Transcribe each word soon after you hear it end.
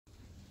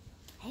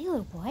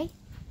little boy.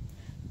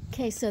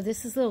 Okay, so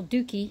this is little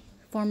Dookie,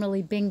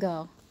 formerly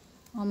Bingo.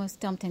 Almost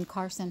dumped in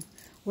Carson.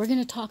 We're going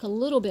to talk a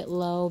little bit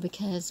low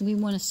because we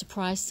want to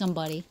surprise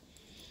somebody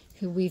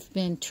who we've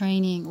been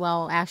training,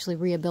 well, actually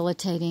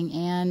rehabilitating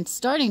and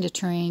starting to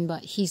train,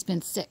 but he's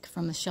been sick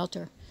from the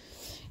shelter.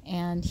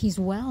 And he's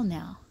well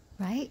now,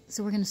 right?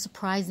 So we're going to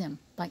surprise him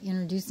by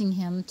introducing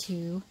him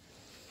to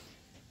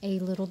a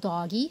little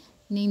doggy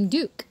named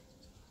Duke,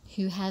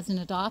 who has an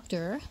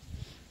adopter,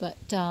 but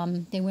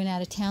they went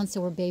out of town, so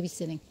we're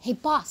babysitting. Hey,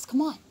 boss,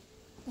 come on.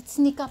 Let's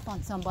sneak up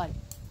on somebody.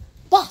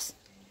 Boss!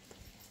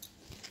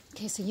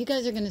 Okay, so you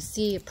guys are going to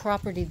see a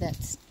property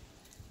that's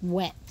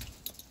wet,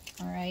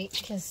 all right?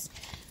 Because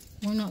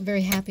we're not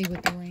very happy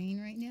with the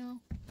rain right now,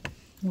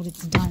 what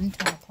it's done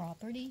to our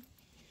property.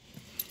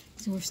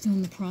 So we're still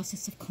in the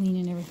process of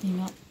cleaning everything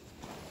up.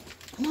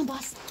 Come on,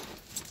 boss.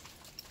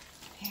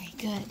 Very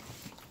good.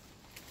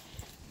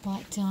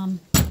 But,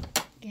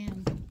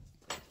 again,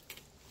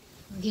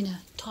 we're going to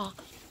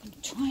talk. I'm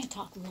trying to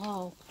talk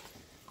low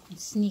and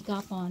sneak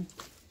up on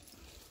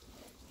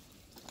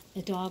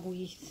the dog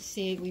we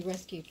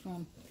rescued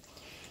from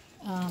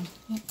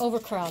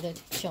overcrowded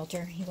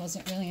shelter. He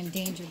wasn't really in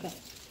danger, but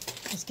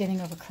was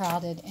getting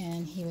overcrowded,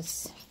 and he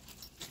was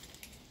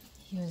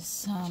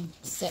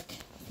sick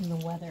from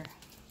the weather.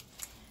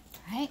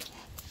 All right,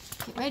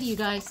 get ready, you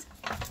guys.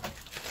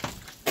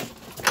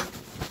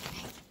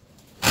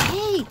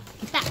 Hey,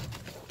 get back,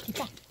 get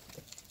back,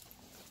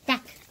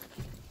 back,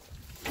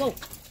 go,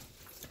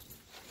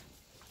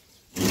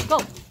 go.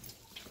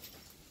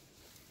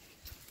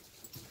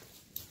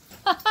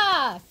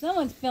 Ha!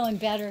 Someone's feeling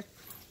better.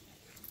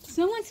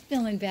 Someone's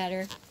feeling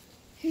better.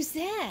 Who's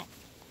that?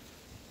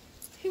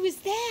 Who is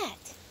that?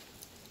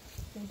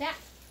 Go back.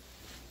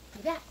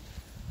 Go back.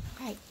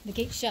 All right, the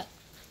gate's shut.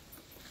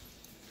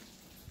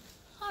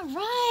 All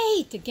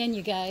right. Again,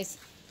 you guys,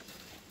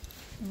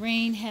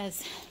 rain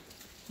has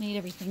made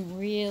everything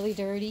really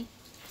dirty.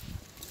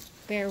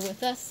 Bear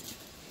with us.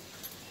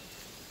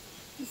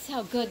 This is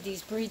how good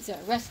these breeds are.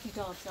 Rescue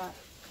dogs are.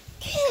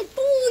 Good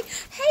boy.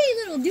 Hey,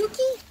 little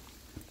Dookie.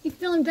 You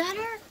feeling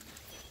better?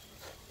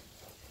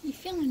 You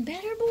feeling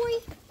better, boy?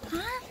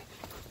 Huh?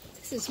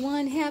 This is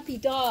one happy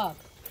dog.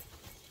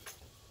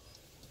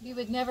 We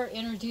would never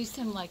introduce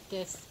him like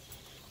this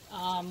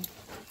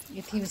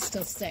if he was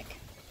still sick.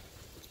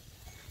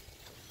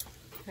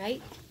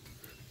 Right?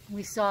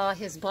 We saw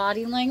his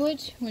body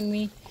language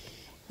when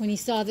he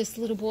saw this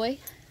little boy,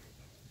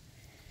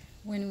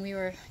 when we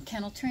were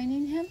kennel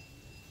training him.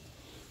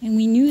 And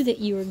we knew that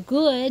you were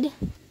good,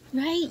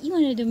 right? You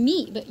wanted to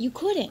meet, but you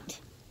couldn't.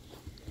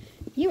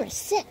 You were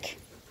sick.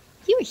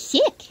 You were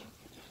sick.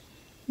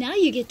 Now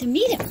you get to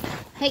meet him.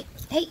 Hey,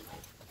 hey.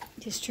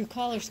 His true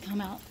colors come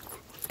out.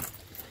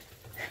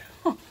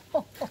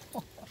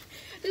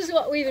 This is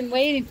what we've been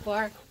waiting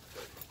for.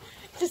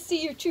 To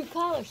see your true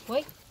colors,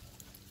 boy.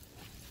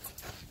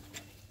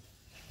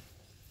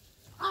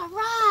 All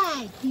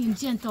right. Being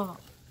gentle.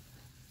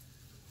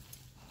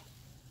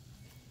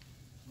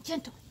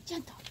 Gentle,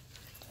 gentle.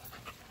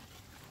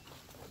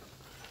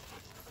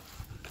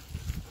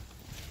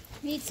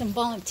 Need some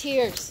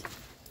volunteers.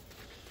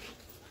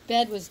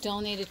 Bed was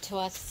donated to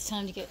us. It's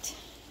time to get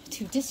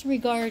to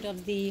disregard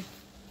of the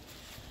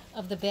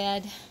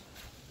bed.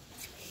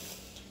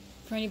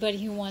 For anybody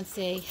who wants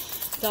a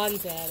doggy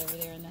bed over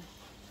there in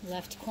the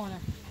left corner.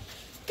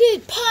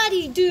 Good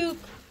potty, Duke.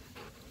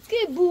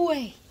 Good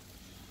boy.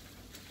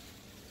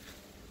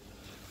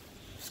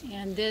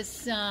 And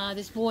this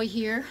boy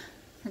here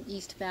from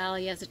East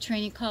Valley has a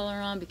training collar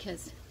on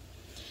because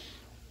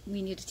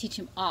we need to teach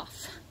him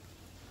off.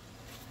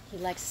 He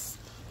likes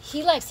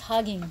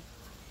hugging.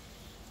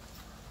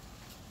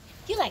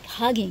 You like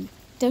hugging,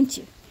 don't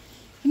you?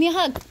 Give me a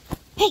hug.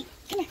 Hey,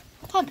 come here.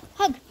 Hug,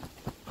 hug.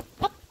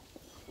 Up.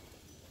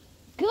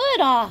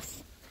 Good,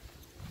 off.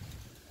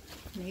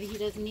 Maybe he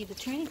doesn't need the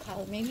training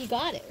collar. Maybe you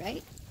got it,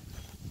 right?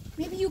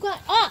 Maybe you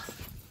got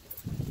off.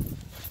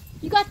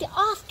 You got the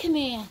off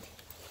command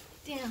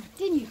down,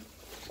 didn't you?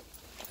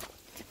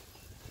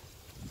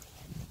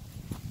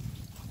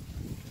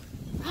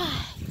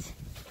 Right.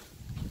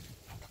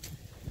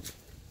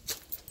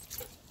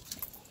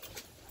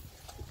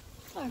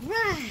 All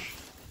right.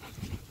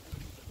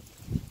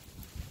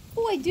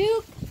 Boy,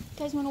 Duke. You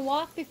guys want to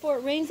walk before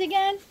it rains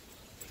again?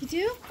 You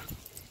do?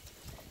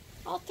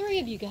 All three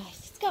of you guys.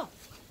 Let's go. All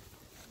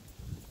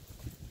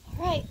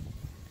right.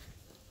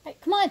 All right,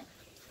 come on.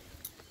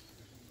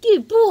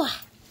 Good boy.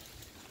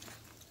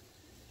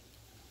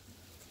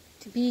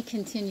 To be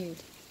continued.